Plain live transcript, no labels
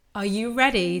Are you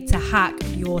ready to hack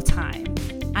your time?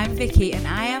 I'm Vicky and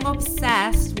I am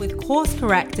obsessed with course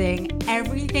correcting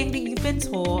everything that you've been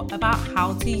taught about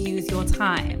how to use your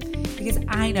time, because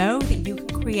I know that you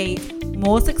can create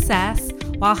more success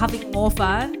while having more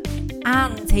fun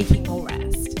and taking more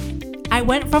rest. I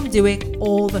went from doing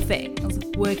all the things,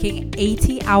 working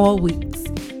 80-hour weeks,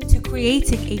 to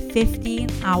creating a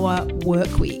 15-hour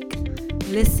work week.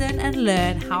 Listen and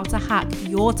learn how to hack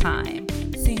your time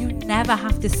so you never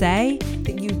have to say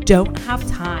that you don't have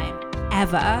time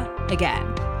ever again.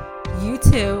 You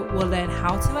too will learn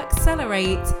how to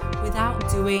accelerate without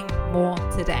doing more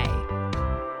today.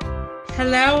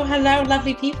 Hello,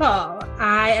 lovely people.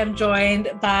 I am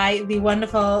joined by the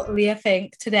wonderful Leah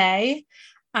Fink today,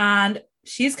 and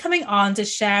she's coming on to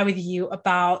share with you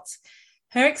about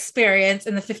her experience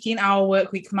in the 15-hour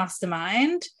workweek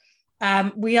mastermind.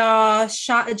 We are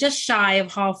just shy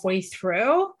of halfway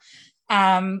through.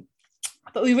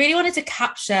 But we really wanted to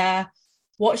capture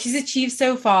what she's achieved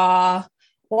so far,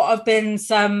 what have been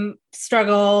some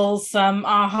struggles, some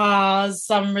ahas,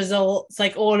 some results,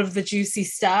 like all of the juicy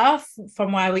stuff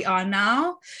from where we are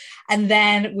now. And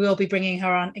then we'll be bringing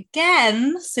her on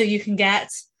again so you can get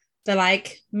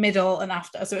the middle and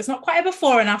after. So it's not quite a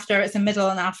before and after, it's a middle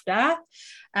and after.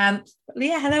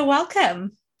 Leah, hello,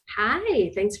 welcome.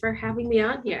 Hi, thanks for having me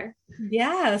on here.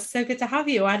 Yeah, so good to have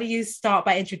you. Why don't you start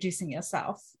by introducing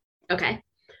yourself? Okay.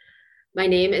 My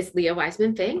name is Leah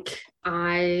Wiseman Fink.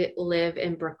 I live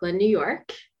in Brooklyn, New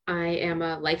York. I am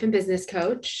a life and business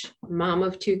coach, mom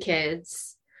of 2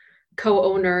 kids,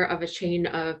 co-owner of a chain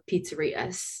of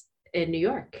pizzerias in New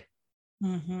York.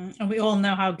 Mm-hmm. And we all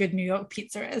know how good New York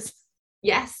pizza is.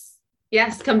 Yes.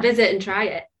 Come visit and try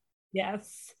it.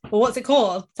 Yes. Well, what's it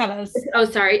called? Tell us. Oh,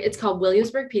 sorry. It's called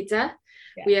Williamsburg Pizza.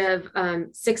 Yeah. We have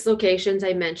 6 locations,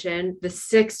 I mentioned. The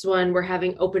 6th one we're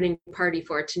having opening party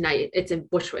for tonight. It's in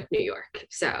Bushwick, New York.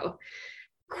 So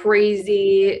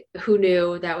crazy. Who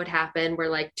knew that would happen? We're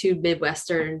like 2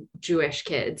 Midwestern Jewish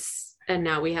kids. And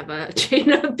now we have a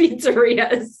chain of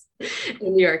pizzerias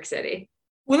in New York City.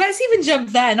 Well, let's even jump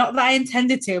there. Not that I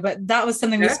intended to, but that was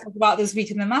something we spoke about this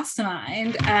week in the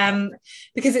mastermind,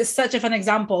 because it's such a fun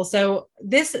example. So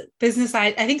this business,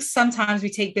 I think sometimes we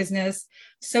take business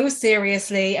so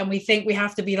seriously and we think we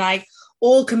have to be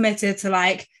all committed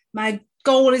to my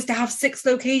goal is to have 6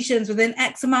 locations within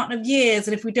X amount of years.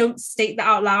 And if we don't state that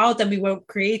out loud, then we won't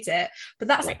create it. But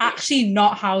that's actually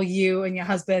not how you and your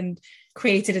husband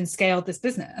created and scaled this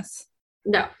business.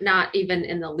 No, not even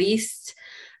in the least.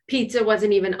 Pizza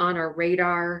wasn't even on our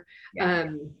radar. Yeah.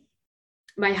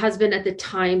 My husband at the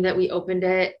time that we opened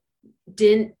it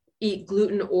didn't eat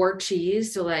gluten or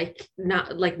cheese. So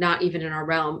not even in our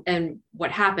realm. And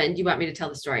what happened, you want me to tell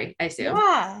the story, I assume,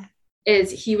 is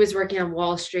he was working on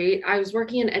Wall Street. I was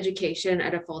working in education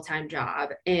at a full-time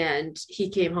job, and he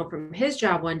came home from his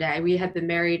job one day. We had been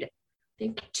married, I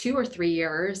think 2 or 3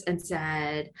 years, and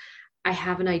said, I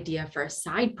have an idea for a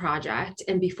side project.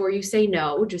 And before you say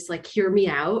no, just hear me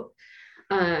out.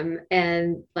 And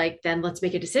then let's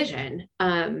make a decision.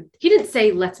 He didn't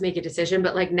say, let's make a decision,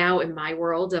 but we now in my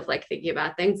world of thinking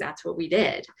about things, that's what we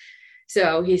did.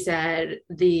 So he said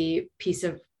the piece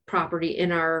of property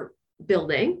in our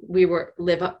building,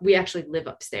 we actually live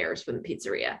upstairs from the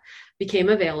pizzeria, became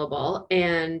available.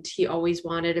 And he always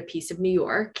wanted a piece of New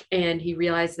York. And he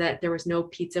realized that there was no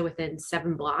pizza within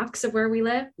 7 blocks of where we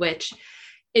live, which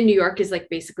in New York is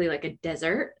basically a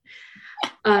desert.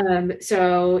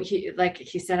 So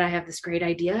he said, I have this great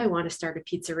idea. I want to start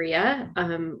a pizzeria.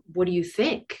 What do you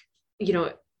think?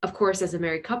 Of course, as a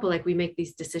married couple, we make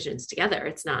these decisions together.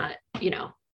 It's not,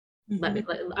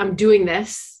 Mm-hmm. I'm doing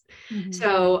this. Mm-hmm.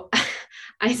 So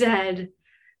I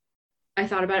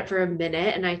thought about it for a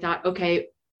minute, and I thought, okay,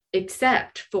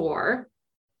 except for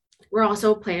we're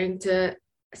also planning to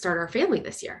start our family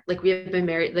this year. We have been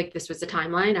married, this was the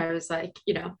timeline. I was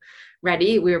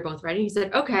ready. We were both ready. He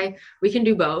said, okay, we can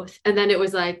do both. And then it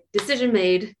was decision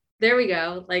made. There we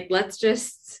go. Let's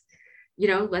just,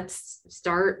 let's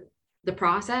start the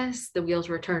process. The wheels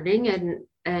were turning, and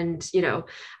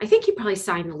I think he probably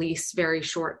signed the lease very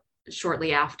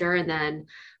shortly after. And then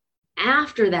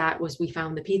after that we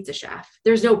found the pizza chef.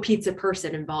 There's no pizza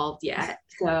person involved yet.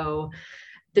 So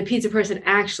the pizza person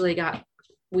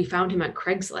we found him on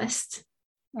Craigslist.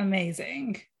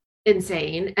 Amazing.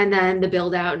 Insane. And then the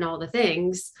build out and all the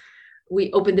things,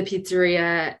 we opened the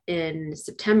pizzeria in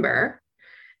September,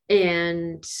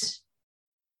 and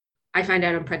I find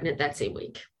out I'm pregnant that same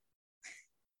week.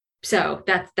 So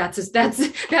that's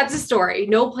a story.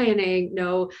 No planning,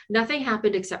 nothing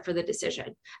happened except for the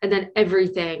decision. And then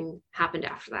everything happened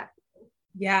after that.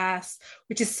 Yes,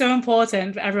 which is so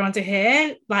important for everyone to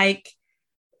hear.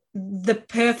 the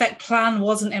perfect plan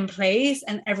wasn't in place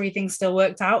and everything still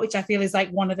worked out, which I feel is like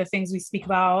one of the things we speak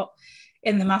about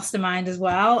in the mastermind as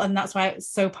well. And that's why it's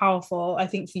so powerful, I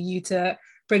think, for you to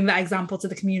bring that example to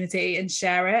the community and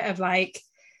share it of like,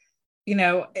 you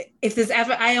know, if there's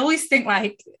ever, I always think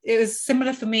like it was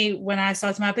similar for me when I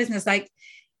started my business, like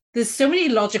there's so many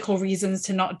logical reasons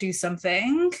to not do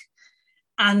something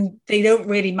and they don't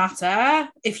really matter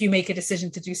if you make a decision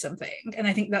to do something. And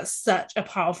I think that's such a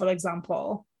powerful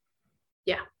example.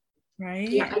 Yeah. Right.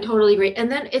 Yeah, I totally agree.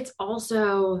 And then it's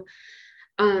also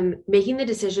making the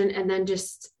decision and then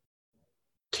just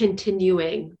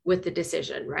continuing with the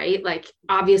decision, right? Like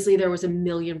obviously there was a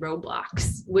million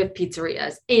roadblocks with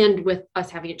pizzerias and with us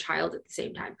having a child at the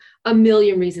same time, a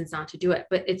million reasons not to do it.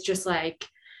 But it's just like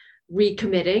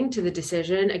recommitting to the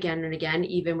decision again and again,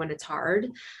 even when it's hard.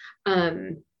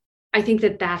 I think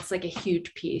that that's like a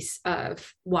huge piece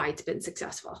of why it's been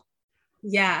successful.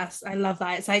 Yes, I love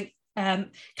that. It's like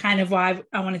kind of why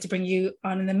I wanted to bring you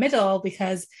on in the middle,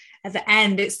 because at the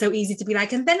end it's so easy to be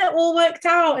like, and then it all worked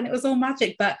out and it was all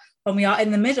magic. But when we are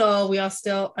in the middle, we are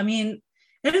still, I mean,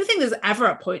 I don't think there's ever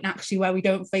a point actually where we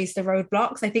don't face the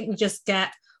roadblocks. I think we just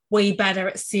get way better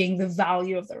at seeing the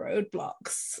value of the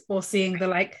roadblocks or seeing the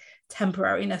like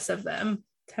temporariness of them.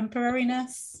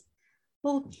 Temporariness?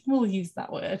 We'll use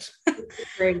that word.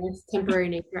 Temporary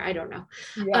nature. I don't know.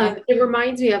 Yeah. It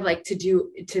reminds me of like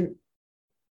to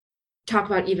talk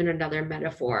about even another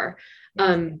metaphor.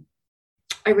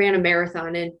 I ran a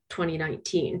marathon in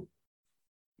 2019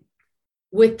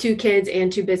 with 2 kids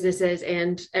and 2 businesses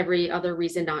and every other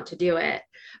reason not to do it.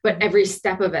 But every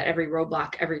step of it, every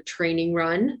roadblock, every training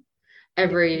run,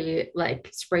 every like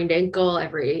sprained ankle,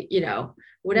 every, you know,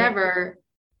 whatever,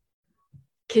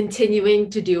 continuing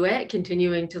to do it,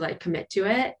 continuing to like commit to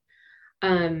it,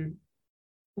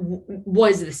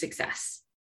 was the success.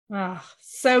 Oh,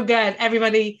 so good.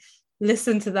 Everybody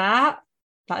listen to that.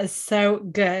 That is so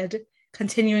good.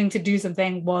 Continuing to do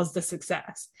something was the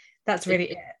success. That's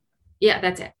really it. Yeah,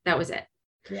 that's it. That was it.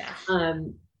 Yeah.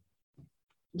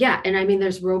 Yeah. And I mean,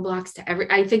 there's roadblocks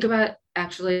to I think about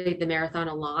actually the marathon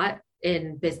a lot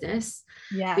in business.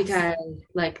 Yeah. Because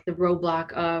like the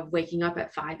roadblock of waking up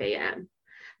at 5 a.m.,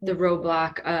 the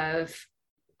roadblock of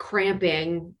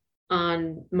cramping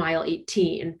on mile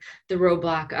 18, the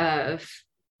roadblock of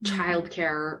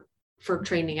childcare for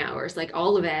training hours, like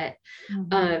all of it.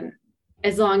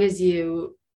 As long as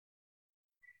you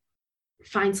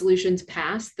find solutions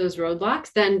past those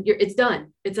roadblocks, then it's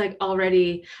done. It's like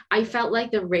already, I felt like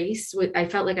the race, I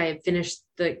felt like I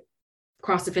had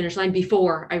crossed the finish line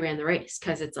before I ran the race.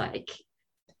 Cause it's like,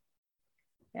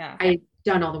 I'd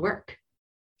done all the work.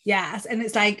 Yes. And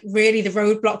it's like really the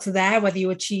roadblocks are there, whether you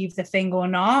achieve the thing or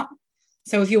not.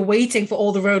 So if you're waiting for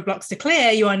all the roadblocks to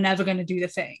clear, you are never going to do the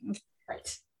thing.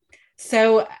 Right.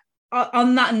 So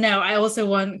on that note, I also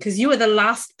want, because you were the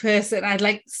last person,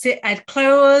 I'd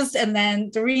closed and then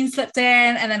Doreen slipped in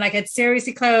and then like I'd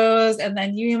seriously closed and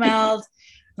then you emailed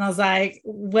and I was like,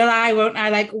 will I, won't I,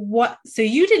 like what? So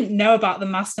you didn't know about the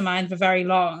mastermind for very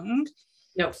long.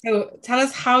 No. So tell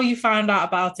us how you found out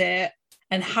about it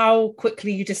and how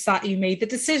quickly you made the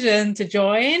decision to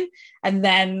join. And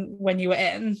then when you were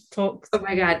in, talk. Oh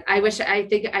my God. I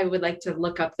think I would like to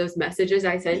look up those messages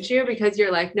I sent you, because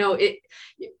you're like, no,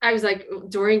 I was like,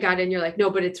 Doreen got in, you're like, no,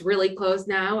 but it's really closed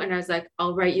now. And I was like,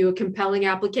 I'll write you a compelling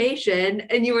application.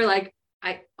 And you were like,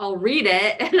 I'll read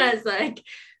it. And I was like,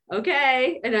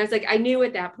 okay. And I was like, I knew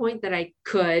at that point that I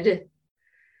could.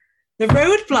 The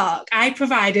roadblock, I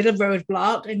provided a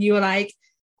roadblock and you were like,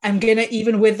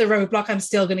 even with the roadblock, I'm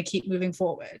still going to keep moving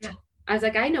forward. Yeah. I was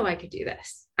like, I know I could do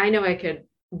this. I know I could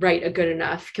write a good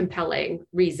enough, compelling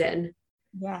reason.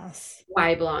 Yes. Why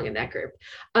I belong in that group.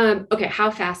 Okay. How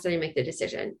fast did I make the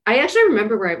decision? I actually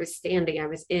remember where I was standing. I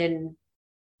was in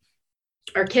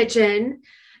our kitchen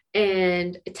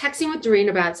and texting with Doreen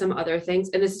about some other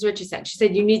things. And this is what she said. She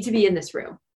said, you need to be in this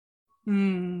room.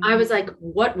 I was like,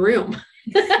 what room?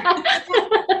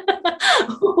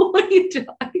 What are you doing?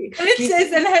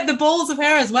 And the balls of her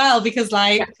as well, because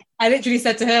like I literally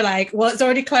said to her like, well, it's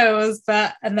already closed,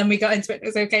 and then we got into it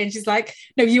was okay, and she's like,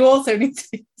 no, you also need to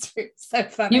be through. So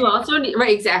funny. You also need,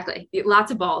 right, exactly,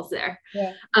 lots of balls there.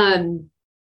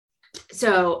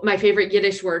 So my favorite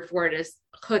Yiddish word for it is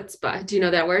chutzpah. Do you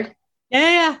know that word?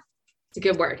 Yeah, it's a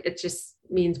good word. It just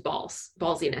means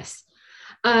ballsiness.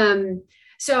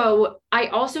 So I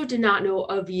also did not know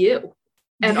of you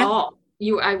at all.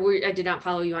 I did not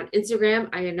follow you on Instagram.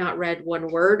 I had not read one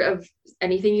word of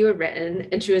anything you had written.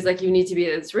 And she was like, you need to be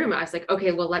in this room. I was like,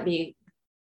 okay, well,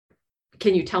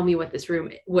 can you tell me what this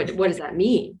room, what does that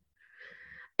mean?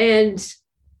 And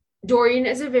Doreen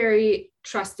is a very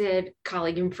trusted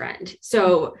colleague and friend.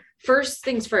 So first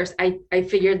things first, I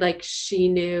figured like she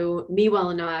knew me well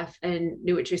enough and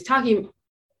knew what she was talking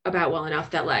about well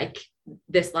enough that like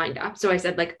this lined up. So I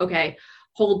said like, okay,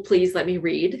 hold, please let me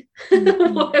read.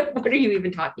 What are you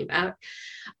even talking about?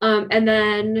 And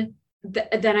then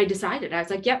I decided, I was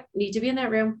like, yep, need to be in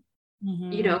that room.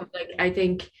 You know, like I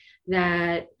think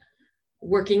that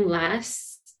working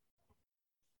less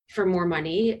for more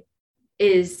money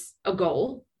is a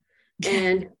goal.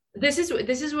 And this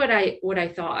is what I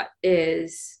thought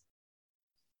is,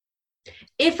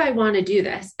 if I want to do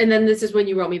this, and then this is when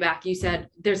you wrote me back, you said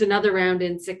there's another round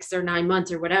in 6 or 9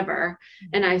 months or whatever.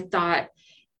 And I thought,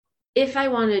 if I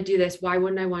want to do this, why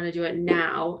wouldn't I want to do it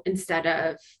now instead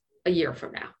of a year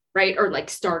from now? Right. Or like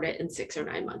start it in 6 or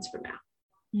 9 months from now.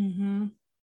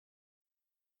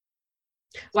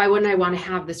 Why wouldn't I want to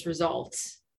have this result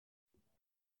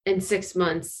in 6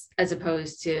 months as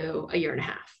opposed to a year and a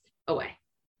half away?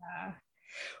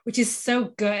 Which is so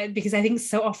good, because I think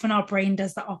so often our brain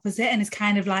does the opposite and it's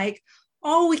kind of like,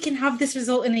 oh, we can have this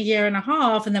result in a year and a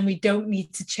half and then we don't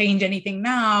need to change anything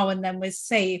now and then we're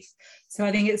safe. So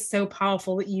I think it's so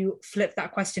powerful that you flipped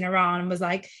that question around and was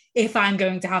like, if I'm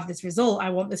going to have this result, I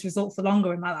want this result for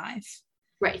longer in my life.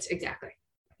 Right, exactly.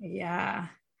 Yeah.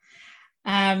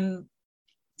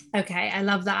 Okay, I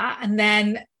love that. And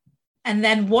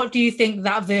then what do you think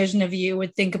that version of you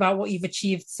would think about what you've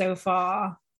achieved so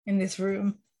far in this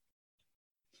room?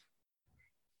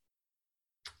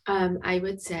 I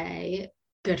would say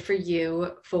good for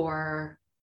you for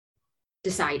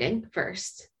deciding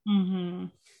first,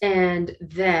 and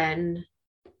then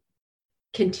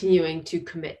continuing to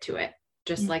commit to it,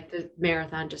 just like the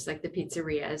marathon, just like the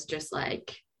pizzerias, just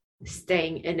like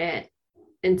staying in it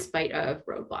in spite of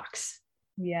roadblocks.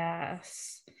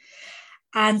 Yes.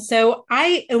 And so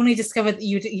I only discovered that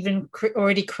you'd even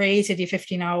already created your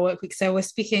 15-hour work week. So we're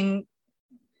speaking,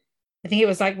 I think it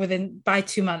was like by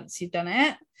 2 months you've done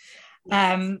it.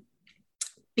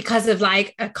 Because of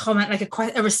like a comment,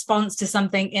 like a response to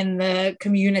something in the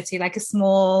community, like a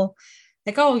small,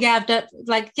 like, oh yeah, I've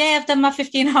done my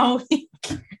 15-hour week.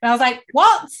 And I was like,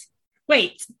 what?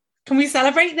 Wait, can we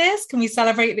celebrate this? Can we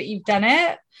celebrate that you've done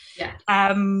it?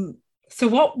 Yeah. So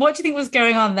what do you think was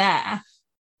going on there?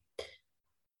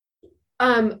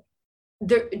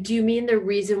 Do you mean the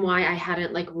reason why I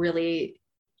hadn't like really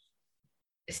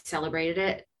celebrated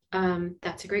it?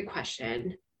 That's a great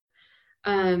question.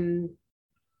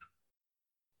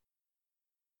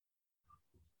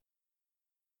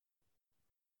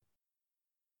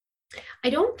 I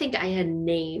don't think I had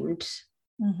named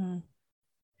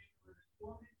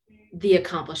the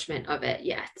accomplishment of it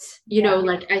yet. You know,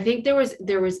 like I think there was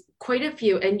quite a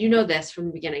few, and you know this from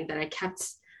the beginning, that I kept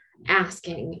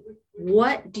asking,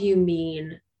 what do you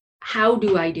mean? How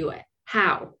do I do it?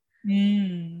 How?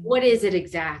 What is it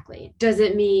exactly? Does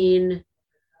it mean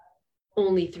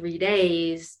only 3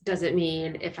 days? Does it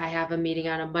mean if I have a meeting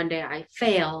on a Monday, I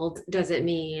failed? Does it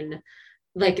mean,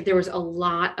 like, there was a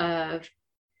lot of,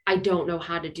 I don't know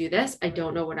how to do this. I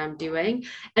don't know what I'm doing.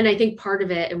 And I think part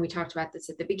of it, and we talked about this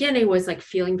at the beginning, was like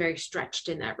feeling very stretched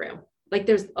in that room. Like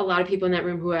there's a lot of people in that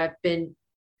room who have been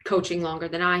coaching longer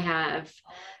than I have,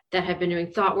 that have been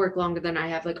doing thought work longer than I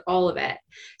have, like all of it.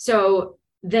 So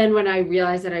then when I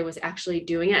realized that I was actually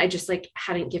doing it, I just like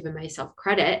hadn't given myself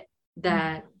credit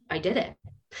that I did it.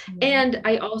 And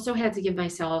I also had to give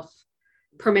myself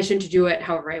permission to do it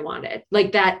however I wanted.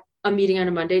 Like that a meeting on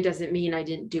a Monday doesn't mean I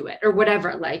didn't do it or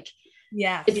whatever. Like,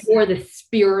 if you're the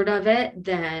spirit of it,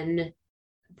 then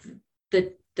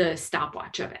the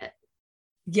stopwatch of it.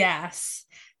 Yes.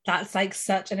 That's like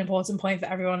such an important point for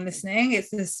everyone listening.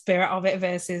 It's the spirit of it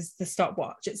versus the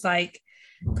stopwatch. It's like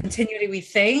continually we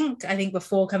think, I think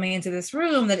before coming into this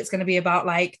room, that it's going to be about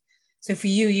like, so for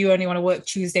you only want to work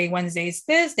Tuesday, Wednesdays,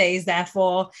 Thursdays.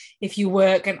 Therefore, if you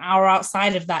work an hour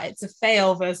outside of that, it's a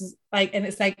fail versus like, and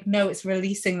it's like, no, it's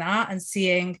releasing that and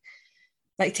seeing,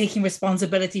 like taking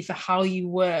responsibility for how you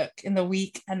work in the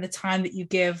week and the time that you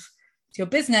give to your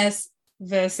business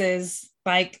versus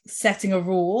like setting a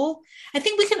rule. I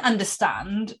think we can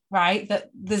understand, right, that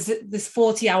there's this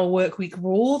 40-hour work week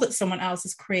rule that someone else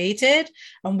has created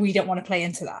and we don't want to play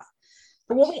into that.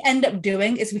 But what we end up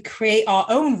doing is we create our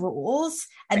own rules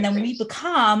and then we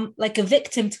become like a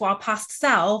victim to our past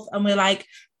self and we're like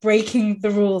breaking the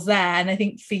rules there. And I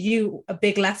think for you, a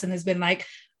big lesson has been like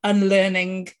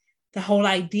unlearning the whole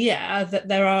idea that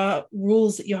there are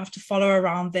rules that you have to follow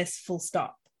around this full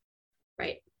stop.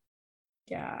 Right.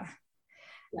 Yeah.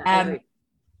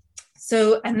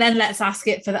 So, and then let's ask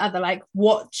it for the other, like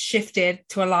what shifted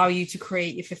to allow you to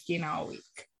create your 15-hour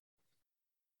week?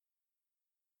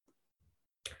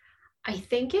 I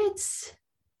think it's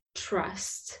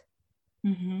trust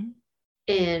Mm-hmm.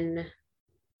 in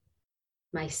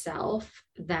myself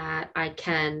that I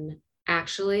can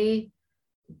actually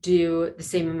do the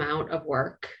same amount of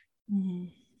work Mm-hmm.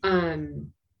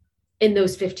 um, in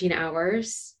those 15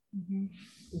 hours Mm-hmm.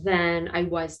 than I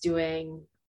was doing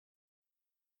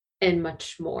in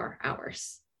much more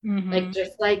hours. Mm-hmm. Like,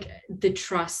 just like the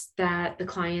trust that the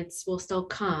clients will still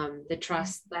come, the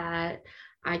trust that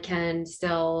I can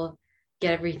still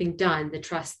get everything done, the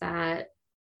trust that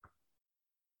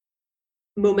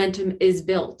momentum is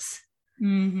built,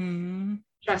 Mm-hmm.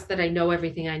 trust that I know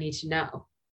everything I need to know.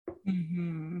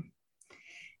 Mm-hmm.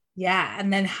 Yeah.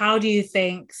 And then how do you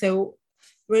think, so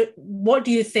what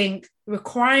do you think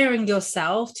requiring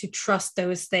yourself to trust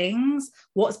those things,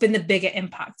 what's been the bigger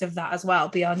impact of that as well,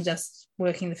 beyond just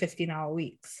working the 15-hour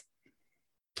weeks?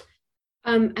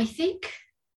 I think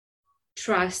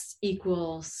trust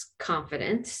equals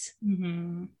confidence,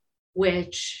 Mm-hmm.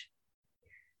 which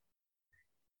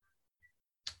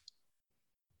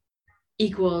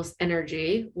equals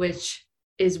energy, which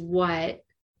is what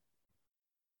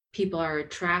people are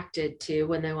attracted to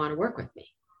when they want to work with me.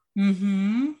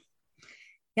 Mm-hmm.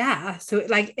 Yeah. So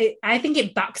like I think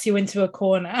it backs you into a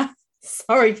corner.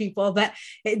 Sorry, people, but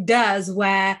it does,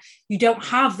 where you don't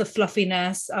have the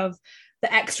fluffiness of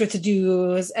the extra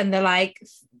to-dos and the like,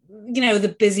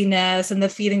 the busyness and the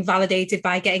feeling validated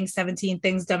by getting 17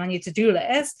 things done on your to-do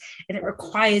list. And it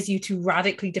requires you to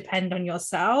radically depend on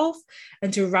yourself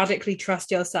and to radically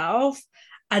trust yourself.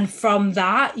 And from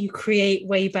that, you create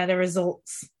way better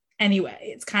results anyway.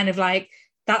 It's kind of like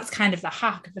that's kind of the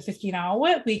hack of the 15-hour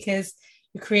work week is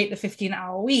you create the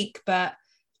 15-hour week, but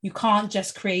you can't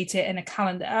just create it in a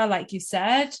calendar, like you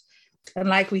said. And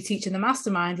like we teach in the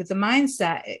mastermind with the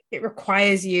mindset, it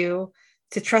requires you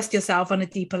to trust yourself on a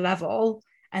deeper level.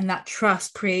 And that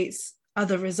trust creates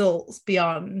other results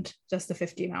beyond just the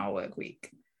 15-hour work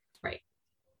week. Right.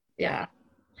 Yeah.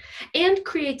 And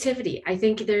creativity. I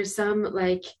think there's some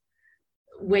like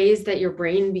ways that your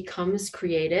brain becomes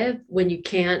creative when you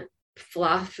can't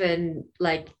fluff and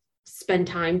like spend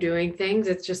time doing things.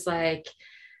 It's just like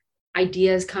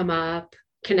ideas come up,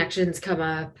 connections come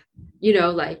up,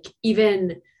 like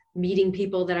even meeting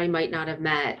people that I might not have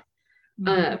met.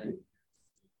 Mm-hmm.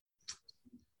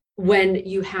 When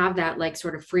you have that like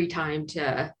sort of free time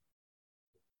to,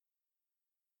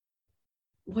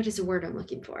 what is the word I'm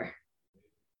looking for?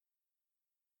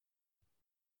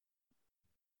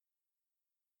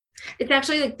 It's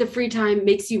actually like the free time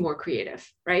makes you more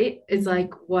creative, right? It's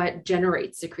like what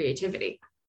generates the creativity.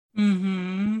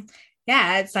 Mm-hmm.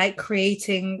 Yeah, it's like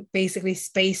creating basically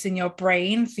space in your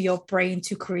brain for your brain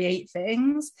to create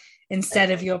things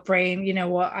instead of your brain,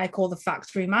 what I call the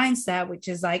factory mindset, which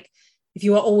is like if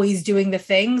you are always doing the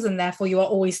things and therefore you are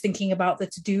always thinking about the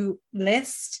to-do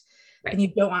list, Right. and you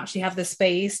don't actually have the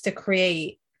space to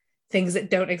create things that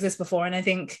don't exist before. And I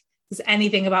think if there's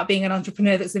anything about being an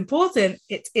entrepreneur that's important,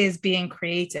 it is being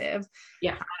creative.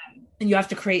 Yeah. And you have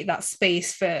to create that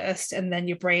space first, and then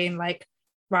your brain like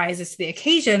rises to the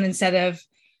occasion instead of,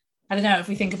 I don't know, if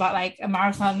we think about like a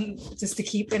marathon, just to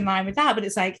keep in line with that, but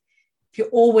it's like if you're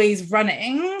always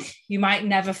running, you might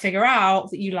never figure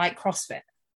out that you like CrossFit.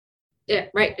 Yeah,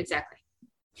 right, exactly.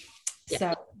 Yeah.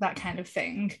 So that kind of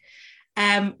thing.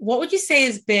 What would you say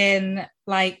has been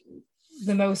like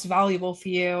the most valuable for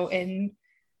you in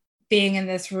being in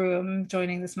this room,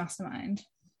 joining this mastermind?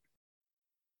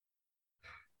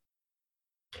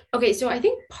 Okay, so I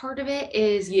think part of it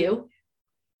is you.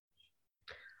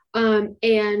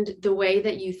 And the way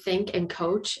that you think and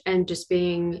coach, and just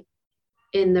being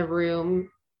in the room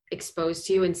exposed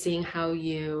to you and seeing how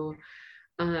you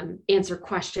answer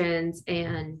questions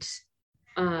and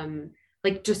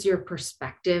like just your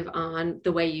perspective on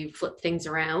the way you flip things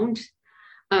around.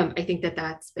 I think that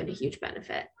that's been a huge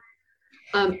benefit.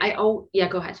 Yeah,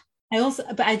 go ahead.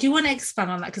 But I do want to expand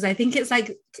on that because I think it's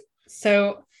like,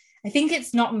 so I think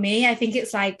it's not me. I think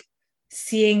it's like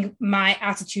seeing my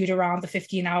attitude around the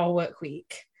 15-hour work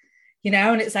week,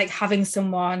 and it's like having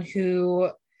someone who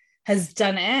has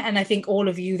done it. And I think all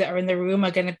of you that are in the room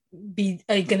are going to be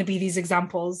these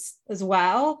examples as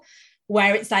well,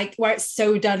 where it's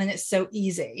so done and it's so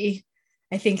easy.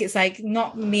 I think it's like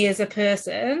not me as a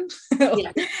person.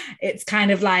 Yeah. It's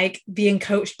kind of like being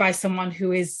coached by someone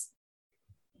who is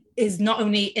not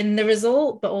only in the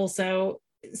result, but also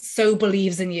so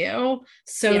believes in you,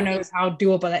 knows how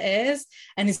doable it is,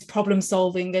 and is problem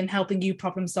solving and helping you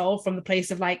problem solve from the place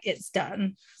of like, it's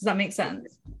done. Does that make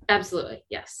sense? Absolutely.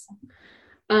 Yes.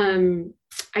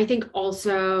 I think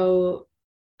also,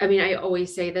 I mean, I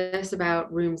always say this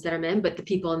about rooms that I'm in, but the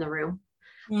people in the room,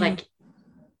 like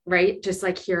right? Just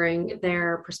like hearing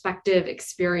their perspective,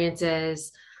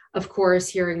 experiences, of course,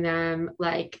 hearing them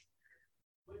like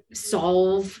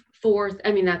solve for,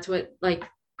 I mean, that's what like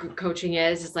group coaching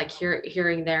is like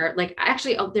hearing their, like,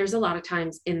 actually, there's a lot of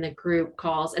times in the group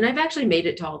calls, and I've actually made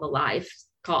it to all the live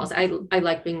calls. I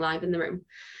like being live in the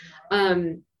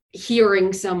room.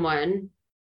 Hearing someone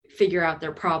figure out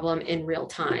their problem in real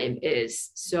time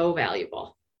is so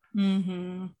valuable.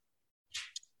 Mm-hmm.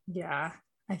 Yeah,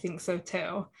 I think so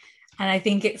too. And I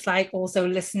think it's like also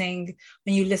listening,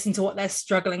 when you listen to what they're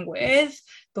struggling with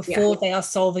before they are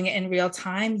solving it in real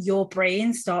time, your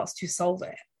brain starts to solve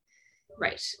it.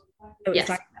 Right. So it's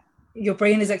like your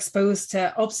brain is exposed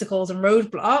to obstacles and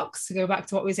roadblocks, to go back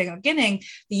to what we were saying at the beginning,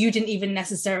 that you didn't even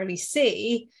necessarily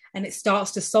see, and it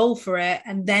starts to solve for it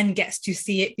and then gets to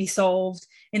see it be solved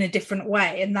in a different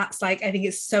way. And that's like, I think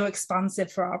it's so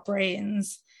expansive for our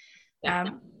brains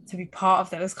to be part of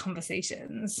those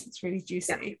conversations. It's really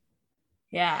juicy.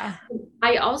 Yeah.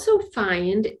 I also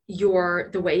find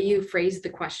the way you phrase the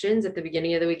questions at the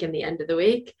beginning of the week and the end of the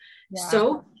week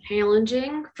so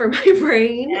challenging for my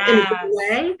brain in a good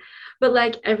way. But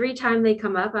like every time they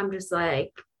come up, I'm just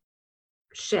like,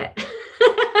 shit.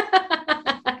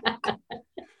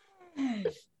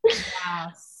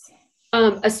 Yes.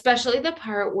 Especially the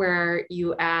part where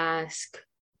you ask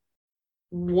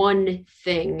one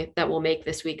thing that will make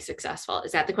this week successful.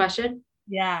 Is that the question?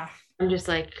 Yeah. I'm just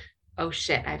like, oh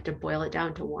shit, I have to boil it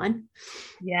down to one.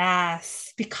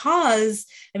 Yes, because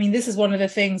I mean, this is one of the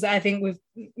things that I think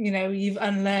you've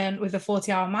unlearned with the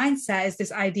 40-hour mindset, is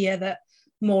this idea that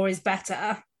more is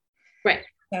better. Right.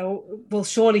 So, well,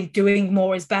 surely doing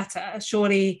more is better.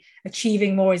 Surely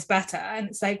achieving more is better. And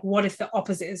it's like, what if the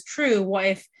opposite is true? What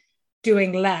if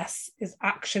doing less is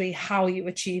actually how you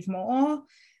achieve more?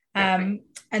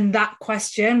 And that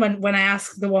question, when I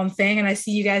ask the one thing and I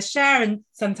see you guys share, and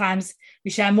sometimes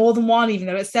we share more than one, even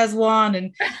though it says one,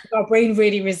 and our brain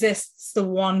really resists the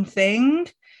one thing.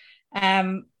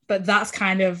 But that's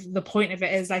kind of the point of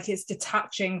it, is like it's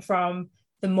detaching from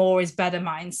the more is better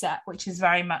mindset, which is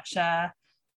very much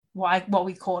what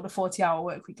we call the 40-hour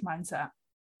work week mindset.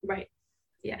 Right.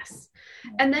 Yes.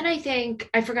 And then I think,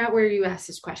 I forgot where you asked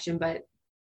this question, but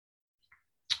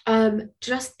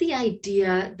just the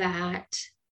idea that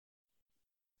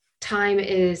time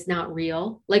is not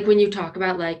real. Like when you talk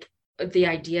about like the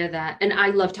idea that, and I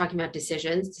love talking about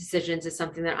decisions is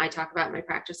something that I talk about in my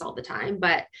practice all the time,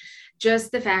 but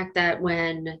just the fact that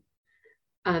when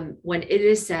it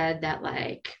is said that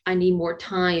like, I need more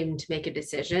time to make a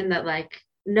decision, that like,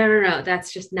 no,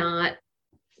 that's just not,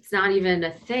 it's not even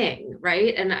a thing.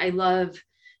 Right. And I love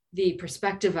the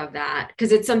perspective of that,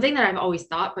 because it's something that I've always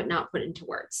thought, but not put into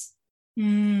words.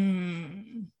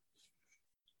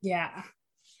 Yeah.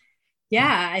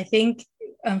 I think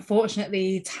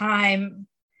unfortunately time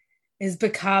has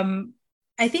become,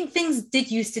 I think things did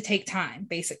used to take time,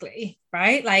 basically,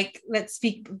 right? Like, let's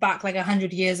speak back like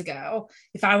 100 years ago.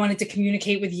 If I wanted to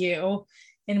communicate with you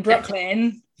in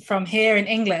Brooklyn from here in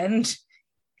England,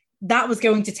 that was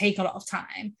going to take a lot of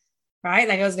time, right?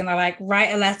 Like I was going to like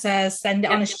write a letter, send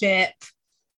it on a ship.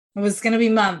 It was going to be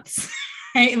months.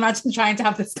 Right? Imagine trying to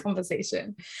have this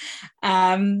conversation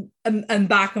and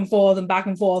back and forth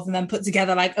and then put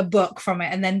together like a book from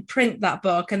it and then print that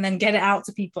book and then get it out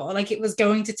to people. Like it was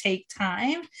going to take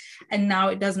time, and now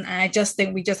it doesn't. And I just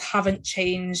think we just haven't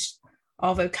changed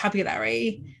our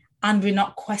vocabulary and we're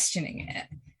not questioning it.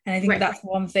 And I think that's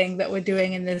one thing that we're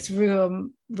doing in this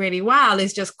room really well,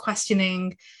 is just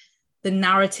questioning the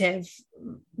narrative,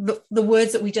 the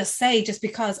words that we just say just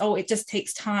because, it just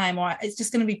takes time, or it's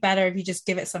just going to be better if you just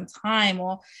give it some time,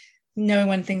 or knowing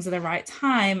when things are the right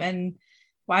time. And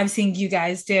what I'm seeing you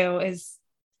guys do is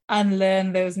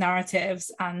unlearn those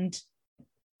narratives and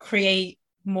create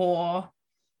more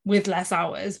with less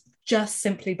hours, just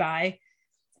simply by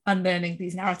unlearning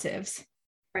these narratives.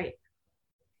 Right.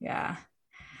 Yeah.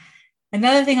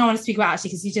 Another thing I want to speak about, actually,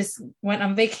 because you just went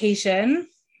on vacation.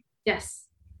 Yes.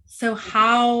 So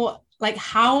how was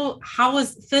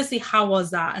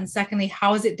that? And secondly,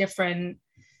 how is it different?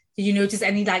 Did you notice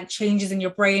any like changes in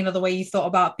your brain or the way you thought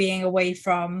about being away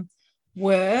from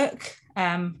work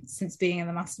since being in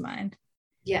the mastermind?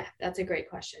 Yeah, that's a great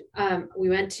question. We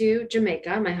went to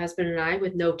Jamaica, my husband and I,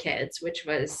 with no kids,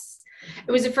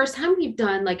 it was the first time we've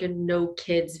done like a no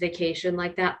kids vacation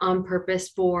like that on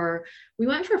purpose. We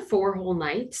went for 4 whole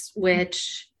nights,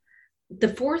 which the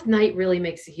 4th night really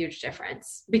makes a huge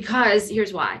difference, because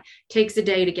here's why: it takes a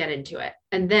day to get into it.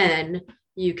 And then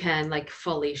you can like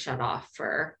fully shut off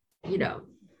for,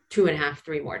 2.5,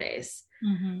 3 more days.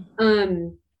 Mm-hmm.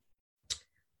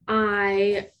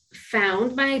 I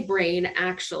found my brain,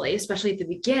 actually, especially at the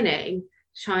beginning,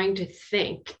 trying to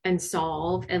think and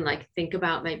solve and like think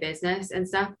about my business and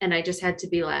stuff. And I just had to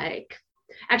be like,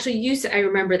 actually, I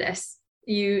remember this.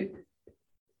 You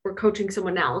were coaching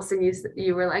someone else and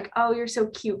you were like, oh, you're so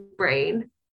cute, brain.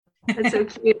 That's so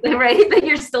cute, right? That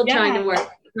you're still trying to work,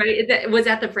 right? Was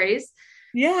that the phrase?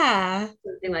 Yeah.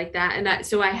 Something like that. And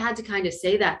so I had to kind of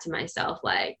say that to myself,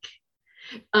 like,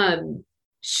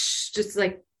 just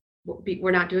like,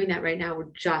 we're not doing that right now.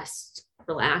 We're just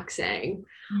relaxing.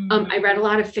 I read a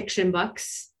lot of fiction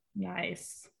books.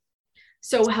 Nice.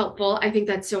 So helpful. I think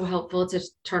that's so helpful to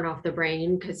turn off the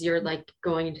brain because you're like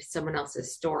going into someone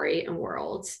else's story and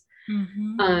world. We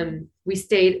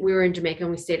were in Jamaica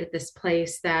and we stayed at this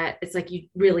place that it's like you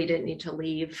really didn't need to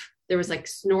leave. There was like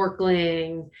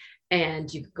snorkeling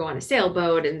and you could go on a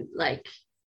sailboat and like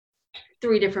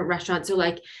 3 different restaurants. So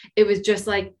like it was just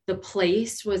like the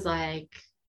place was like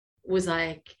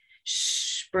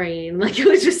shh, brain. Like it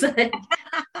was just like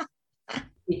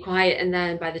be quiet. And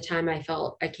then by the time I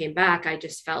came back, I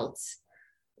just felt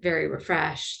very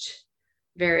refreshed,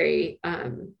 very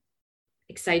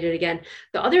excited again.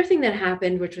 The other thing that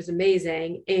happened, which was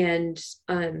amazing, and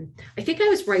I think I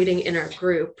was writing in our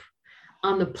group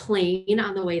on the plane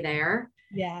on the way there.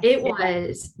 Yeah. It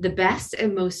was the best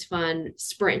and most fun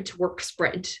work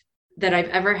sprint that I've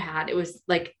ever had. It was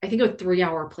like, I think a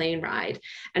 3-hour plane ride.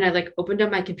 And I like opened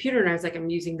up my computer and I was like, I'm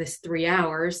using this 3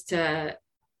 hours to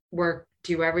work,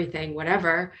 do everything,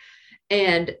 whatever.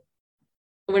 And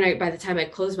by the time I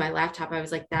closed my laptop, I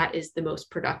was like, that is the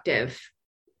most productive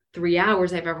 3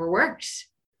 hours I've ever worked.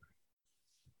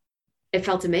 It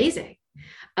felt amazing.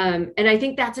 And I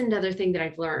think that's another thing that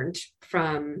I've learned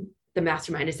from the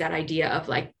mastermind is that idea of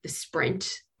like the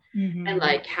sprint and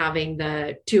like having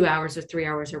the 2 hours or 3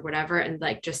 hours or whatever. And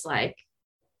like, just like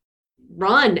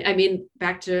run. I mean,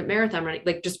 back to marathon running,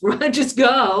 like just run, just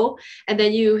go. And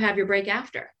then you have your break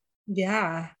after.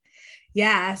 Yeah.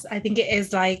 Yes. I think it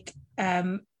is like,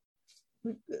 a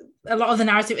lot of the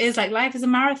narrative is like life is a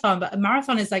marathon, but a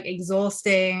marathon is like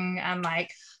exhausting and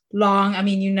like long. I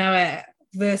mean, you know it,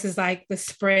 versus like the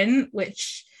sprint,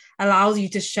 which allows you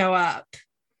to show up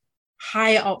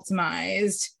higher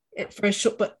optimized for a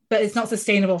short, but it's not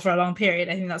sustainable for a long period.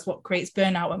 I think that's what creates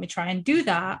burnout when we try and do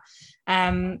that.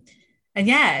 And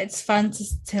yeah, it's fun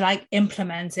to like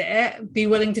implement it, be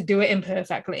willing to do it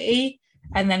imperfectly,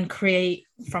 and then create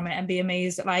from it and be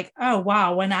amazed at like, oh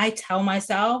wow, when I tell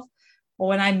myself or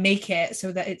when I make it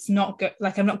so that it's not good,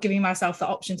 like I'm not giving myself the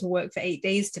option to work for 8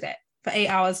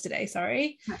 hours today,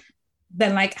 sorry.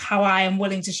 Then like how I am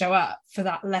willing to show up for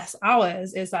that less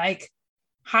hours is like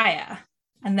higher.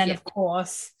 And then of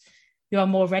course you are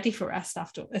more ready for rest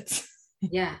afterwards.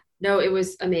 Yeah, no, it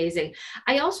was amazing.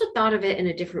 I also thought of it in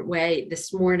a different way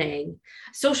this morning.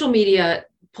 Social media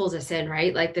pulls us in,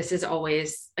 right? Like this is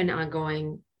always an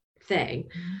ongoing thing.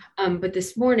 But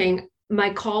this morning,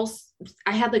 my calls,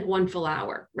 I had like 1 full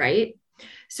hour, right?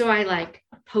 So I like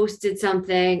posted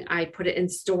something, I put it in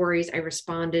stories, I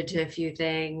responded to a few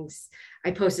things,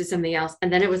 I posted something else,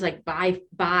 and then it was like bye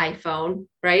phone,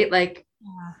 right? Like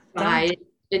bye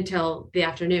until the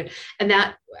afternoon. And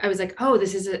that I was like, oh,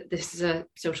 this is a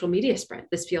social media sprint.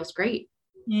 This feels great.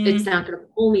 It's not going to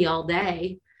pull me all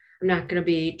day. I'm not going to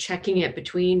be checking it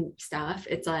between stuff.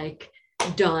 It's like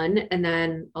done, and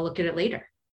then I'll look at it later.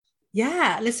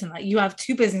 Yeah, listen, like you have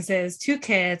 2 businesses, 2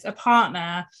 kids, a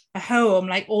partner, a home,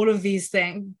 like all of these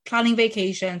things, planning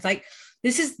vacations. Like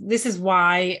this is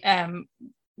why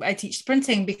I teach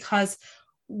sprinting, because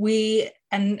we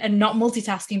and not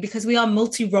multitasking, because we are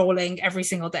multi-rolling every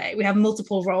single day. We have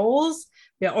multiple roles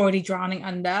we are already drowning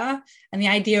under. And the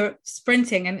idea of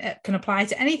sprinting, and it can apply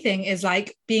to anything, is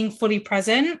like being fully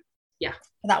present. Yeah.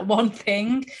 For that one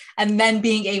thing, and then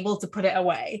being able to put it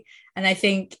away. And I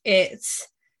think it's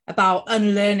about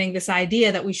unlearning this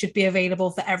idea that we should be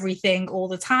available for everything all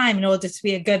the time in order to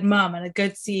be a good mum and a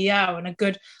good CEO and a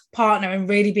good partner, and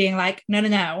really being like,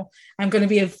 no, I'm going to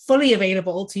be fully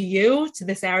available to you, to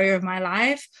this area of my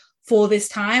life for this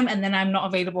time, and then I'm not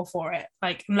available for it,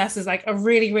 like unless there's like a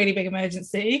really, really big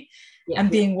emergency.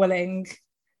 And being willing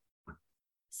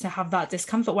to have that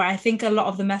discomfort, where I think a lot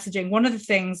of the messaging, one of the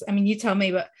things, I mean, you tell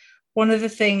me, but one of the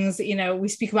things that, you know, we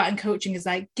speak about in coaching is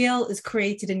like guilt is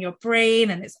created in your brain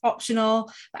and it's optional.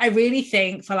 But I really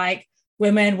think for like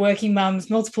women, working mums,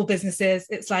 multiple businesses,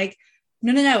 it's like,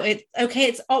 no, it's okay,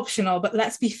 it's optional, but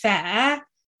let's be fair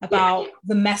about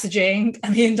the messaging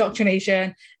and the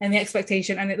indoctrination and the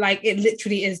expectation. And it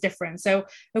literally is different. So,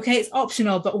 okay, it's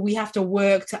optional, but we have to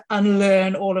work to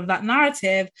unlearn all of that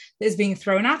narrative that is being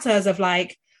thrown at us of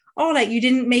like, oh, like you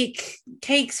didn't make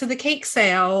cakes for the cake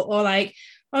sale, or like,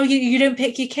 oh, you don't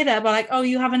pick your kid up, or like, oh,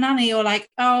 you have a nanny, or like,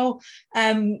 oh,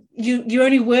 you're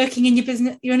only working in your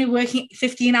business, you're only working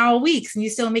 15-hour weeks and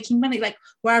you're still making money. Like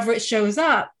wherever it shows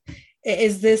up, it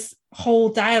is this whole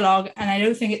dialogue. And I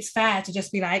don't think it's fair to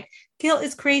just be like, guilt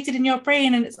is created in your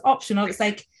brain and it's optional. It's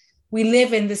like we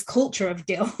live in this culture of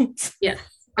guilt. Yeah,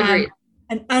 agreed.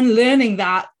 And unlearning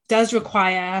that does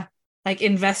require like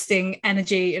investing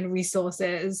energy and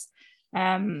resources.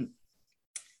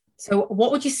 So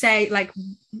what would you say, like,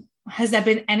 has there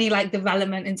been any like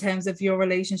development in terms of your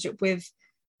relationship with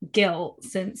guilt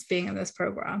since being in this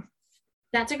program?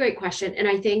 That's a great question. And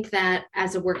I think that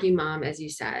as a working mom, as you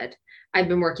said, I've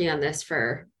been working on this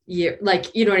for years,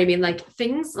 like, you know what I mean? Like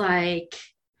things like,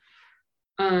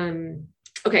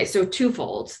 okay, so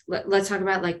twofold. Let's talk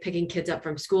about like picking kids up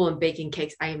from school and baking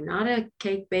cakes. I am not a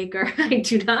cake baker. I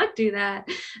do not do that.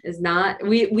 It's not,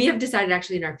 we have decided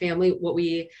actually in our family, what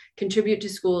we contribute to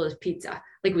school is pizza.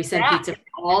 Like we send pizza for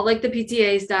all like the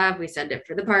PTA stuff. We send it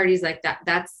for the parties like that.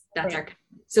 That's our,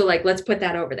 so like, let's put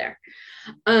that over there.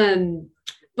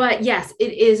 But yes,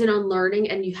 it is an unlearning,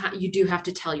 and you do have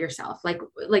to tell yourself,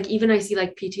 like even I see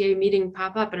like PTA meeting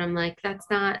pop up and I'm like, that's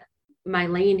not my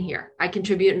lane here. I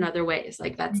contribute in other ways.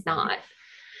 Like that's not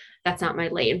my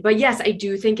lane. But yes, I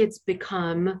do think it's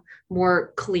become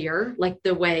more clear, like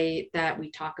the way that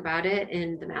we talk about it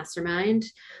in the mastermind.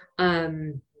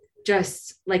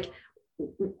 Just like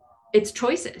it's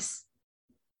choices,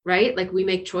 right? Like we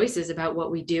make choices about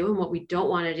what we do and what we don't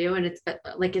want to do. And it's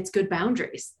like, it's good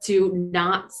boundaries to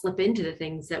not slip into the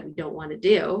things that we don't want to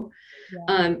do.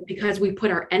 Yeah. Because we put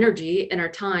our energy and our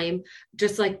time,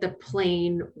 just like the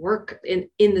plain work in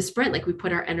the sprint, like we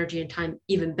put our energy and time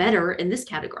even better in this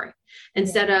category,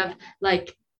 instead of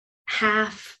like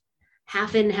half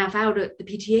in, half out at the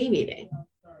PTA meeting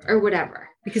or whatever.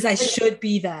 Because I should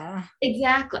be there.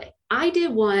 Exactly. I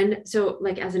did one. So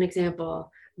like, as an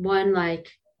example, one, like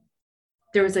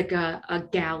there was like a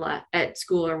gala at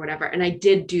school or whatever. And I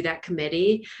did do that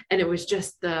committee and it was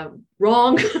just the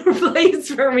wrong place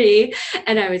for me.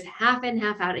 And I was half in,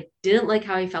 half out. I didn't like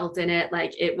how I felt in it.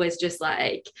 Like, it was just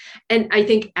like, and I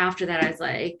think after that, I was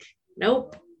like,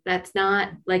 nope, that's not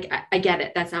like, I get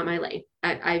it. That's not my lane.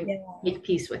 I make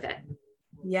peace with it.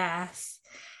 Yes.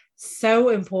 So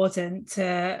important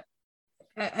to,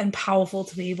 and powerful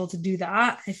to be able to do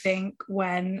that. I think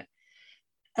when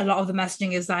a lot of the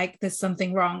messaging is like there's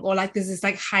something wrong, or like there's this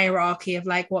like hierarchy of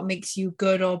like what makes you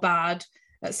good or bad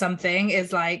at something,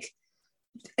 is like,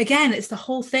 again, it's the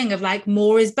whole thing of like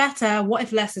more is better. What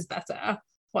if less is better?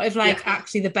 What if like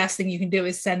actually the best thing you can do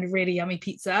is send really yummy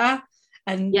pizza?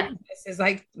 And this is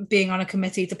like being on a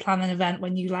committee to plan an event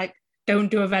when you like don't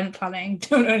do event planning,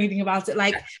 don't know anything about it.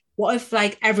 Like what if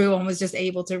like everyone was just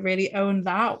able to really own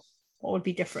that? What would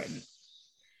be different?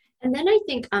 And then I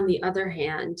think on the other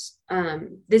hand,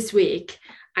 this week,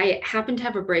 I happened to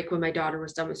have a break when my daughter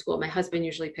was done with school. My husband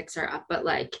usually picks her up, but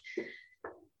like,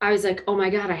 I was like, oh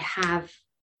my God, I have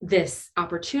this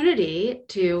opportunity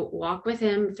to walk with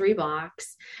him 3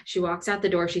 blocks. She walks out the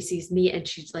door, she sees me and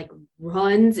she's like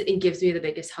runs and gives me the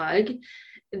biggest hug.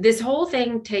 This whole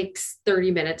thing takes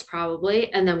 30 minutes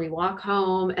probably. And then we walk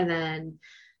home and then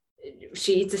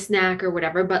she eats a snack or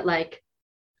whatever. But like,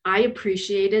 I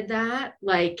appreciated that.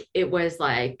 Like, it was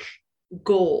like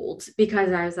gold,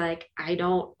 because I was like, I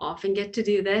don't often get to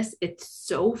do this. It's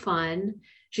so fun.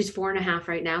 She's 4.5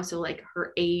 right now. So like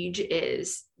her age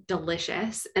is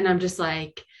delicious. And I'm just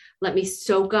like, let me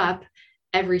soak up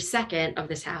every second of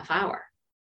this half hour.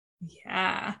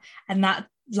 Yeah. And that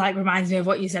like reminds me of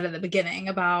what you said at the beginning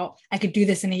about I could do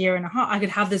this in a year and a half. I could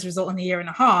have this result in a year and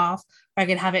a half, or I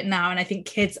could have it now. And I think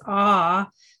kids are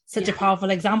such a powerful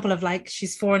example of like,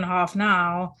 she's 4.5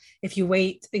 now. If you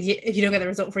wait, if you don't get the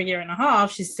result for a year and a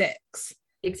half, she's 6.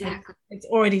 Exactly. It's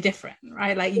already different,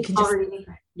 right? Like you can just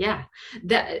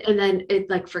that. And then it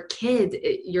like for kids,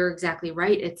 you're exactly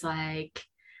right. It's like,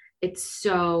 it's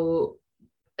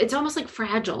almost like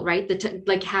fragile, right?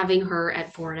 Like having her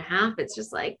at 4.5, it's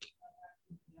just like,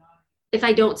 if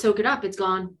I don't soak it up, it's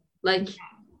gone. Like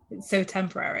it's so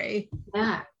temporary.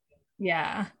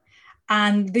 Yeah.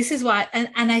 And this is why, and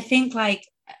I think like,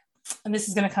 and this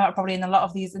is going to come up probably in a lot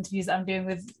of these interviews that I'm doing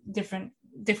with different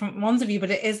ones of you,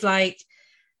 but it is like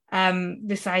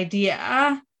this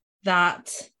idea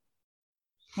that,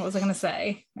 what was I going to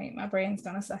say? Wait, my brain's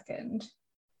gone a second.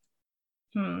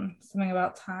 Something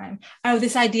about time. Oh,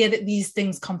 this idea that these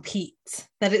things compete,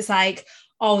 that it's like,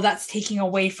 oh, that's taking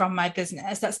away from my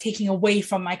business, that's taking away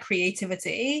from my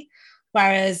creativity.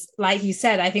 Whereas, like you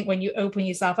said, I think when you open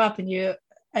yourself up and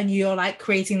you're like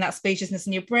creating that spaciousness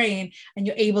in your brain, and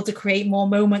you're able to create more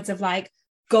moments of like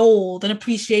gold and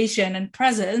appreciation and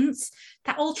presence,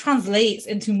 that all translates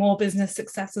into more business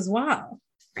success as well.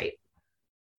 Right.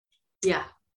 Yeah.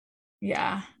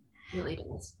 Yeah. It really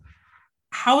does.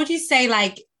 How would you say,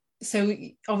 like, so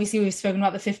obviously we've spoken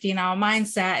about the 15-hour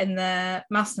mindset in the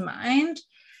mastermind.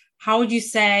 How would you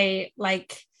say,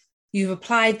 like, you've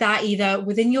applied that either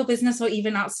within your business or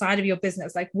even outside of your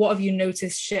business? Like, what have you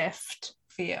noticed shift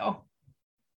for you?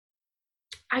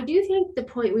 I do think the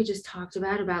point we just talked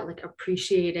about like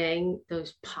appreciating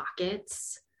those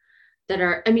pockets that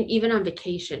are, I mean, even on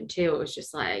vacation too, it was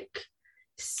just like,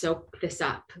 soak this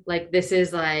up. Like, this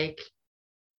is like,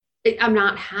 I'm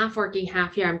not half working,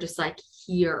 half here. I'm just like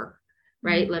here,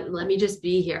 right? Let me just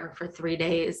be here for 3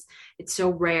 days. It's so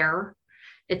rare.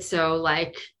 It's so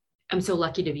like, I'm so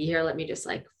lucky to be here. Let me just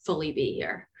like fully be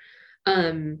here.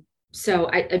 So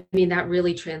I mean, that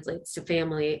really translates to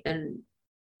family and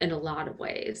in a lot of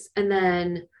ways. And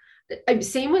then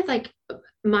same with like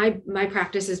my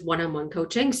practice is one-on-one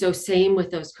coaching. So same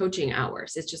with those coaching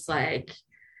hours. It's just like,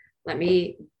 let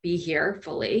me be here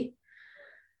fully,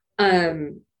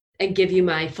 and give you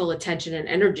my full attention and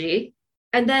energy.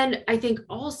 And then I think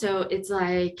also it's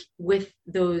like with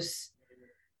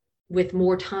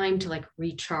more time to like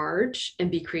recharge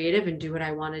and be creative and do what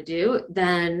I want to do,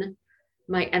 then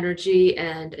my energy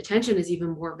and attention is even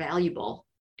more valuable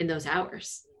in those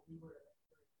hours.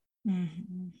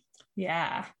 Mm-hmm.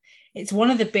 Yeah. It's one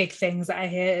of the big things that I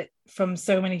hear from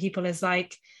so many people is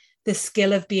like the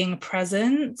skill of being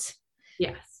present.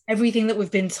 Yes. Everything that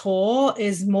we've been taught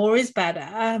is more is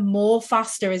better, more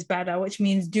faster is better, which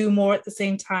means do more at the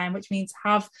same time, which means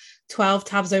have 12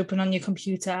 tabs open on your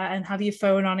computer and have your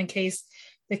phone on in case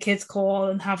the kids call,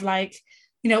 and have like,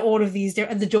 you know, all of these,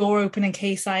 the door open in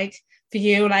case like for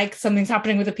you, like something's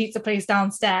happening with a pizza place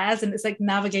downstairs, and it's like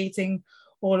navigating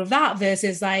all of that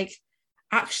versus like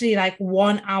actually like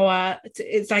 1 hour.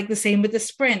 It's like the same with the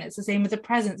sprint. It's the same with the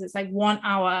presence. It's like 1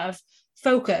 hour of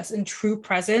focus and true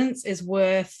presence is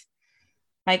worth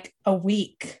like a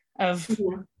week of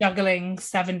juggling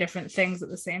 7 different things at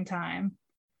the same time.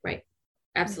 Right.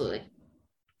 Absolutely.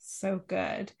 So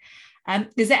good.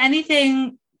 Is there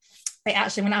anything,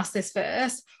 actually I'm going to ask this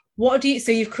first.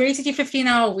 So you've created your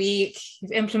 15-hour week,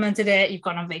 you've implemented it, you've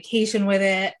gone on vacation with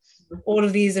it, all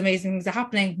of these amazing things are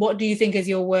happening. What do you think is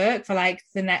your work for like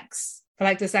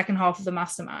the second half of the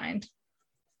mastermind?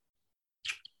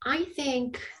 I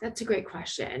think that's a great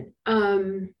question.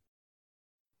 I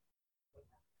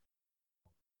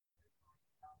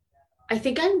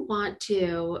think I want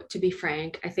to be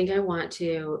frank, I think I want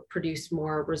to produce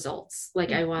more results.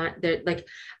 Like I want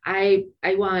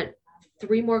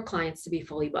 3 more clients to be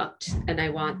fully booked, and I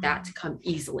want that to come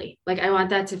easily. Like I want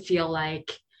that to feel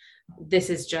like this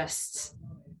is just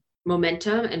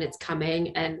momentum and it's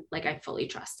coming, and like I fully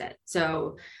trust it.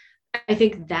 So I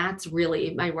think that's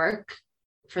really my work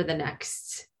for the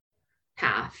next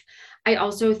half. I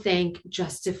also think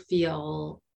just to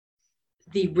feel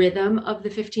the rhythm of the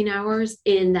 15 hours,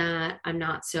 in that I'm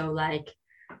not so like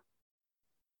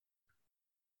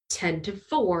 10 to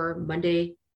 4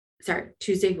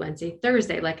 Tuesday, Wednesday,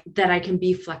 Thursday, like that I can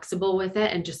be flexible with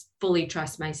it and just fully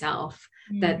trust myself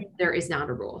that there is not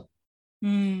a rule.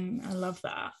 I love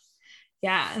that.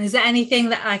 Yeah. And is there anything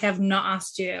that like I've not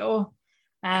asked you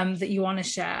that you want to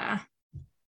share?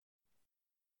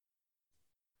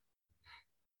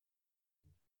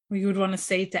 You would want to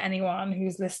say to anyone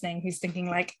who's listening, who's thinking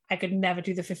like, I could never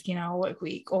do the 15-hour work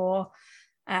week, or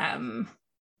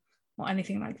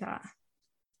anything like that?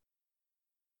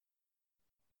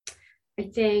 I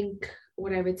think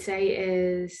what I would say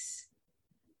is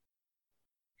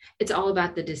it's all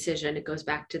about the decision. It goes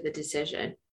back to the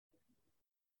decision.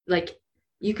 Like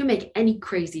you can make any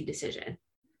crazy decision,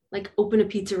 like open a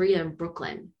pizzeria in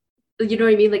Brooklyn. You know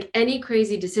what I mean? Like any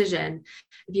crazy decision,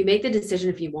 if you make the decision,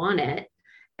 if you want it,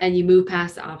 and you move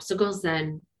past the obstacles,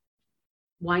 then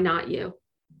why not you?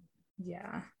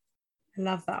 Yeah. I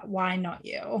love that. Why not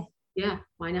you? Yeah.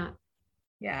 Why not?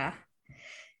 Yeah.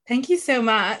 Thank you so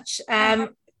much.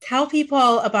 Tell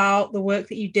people about the work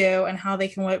that you do and how they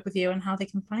can work with you and how they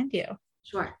can find you.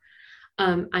 Sure.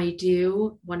 I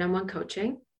do one-on-one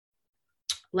coaching,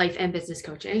 life and business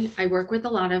coaching. I work with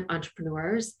a lot of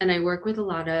entrepreneurs, and I work with a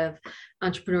lot of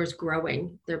entrepreneurs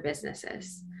growing their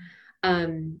businesses.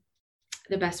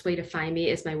 The best way to find me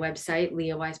is my website,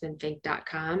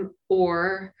 leahwisemanfink.com,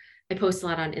 or I post a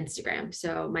lot on Instagram.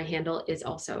 So my handle is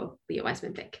also Leah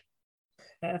Wiseman Fink.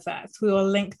 Perfect. We will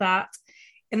link that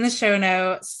in the show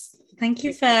notes. Thank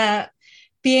you for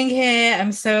being here.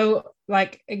 I'm so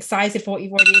excited for what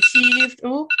you've already achieved.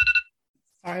 Oh,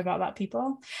 sorry about that,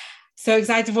 people. So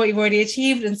excited for what you've already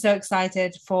achieved, and so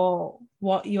excited for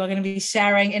what you are going to be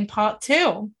sharing in part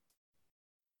 2.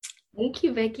 Thank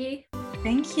you, Vicky.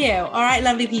 Thank you. All right,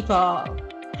 lovely people.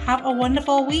 Have a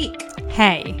wonderful week.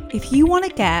 Hey, if you want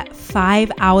to get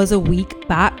 5 hours a week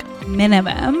back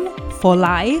minimum for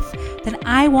life, then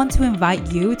I want to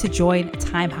invite you to join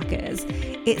Time Hackers.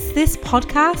 It's this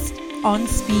podcast on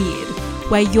speed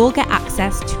where you'll get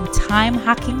access to time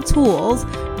hacking tools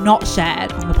not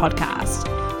shared on the podcast.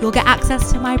 You'll get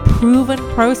access to my proven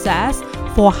process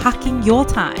for hacking your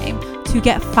time to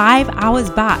get 5 hours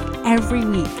back every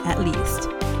week at least.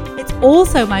 It's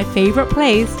also my favorite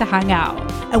place to hang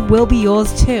out and will be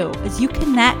yours too as you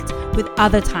connect with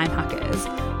other time hackers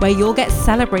where you'll get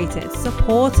celebrated,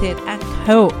 supported, and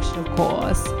coached, of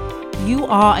course. You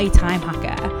are a time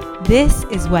hacker. This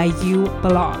is where you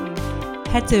belong.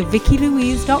 Head to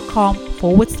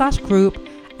vickylouise.com/group.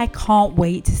 I can't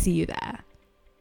wait to see you there.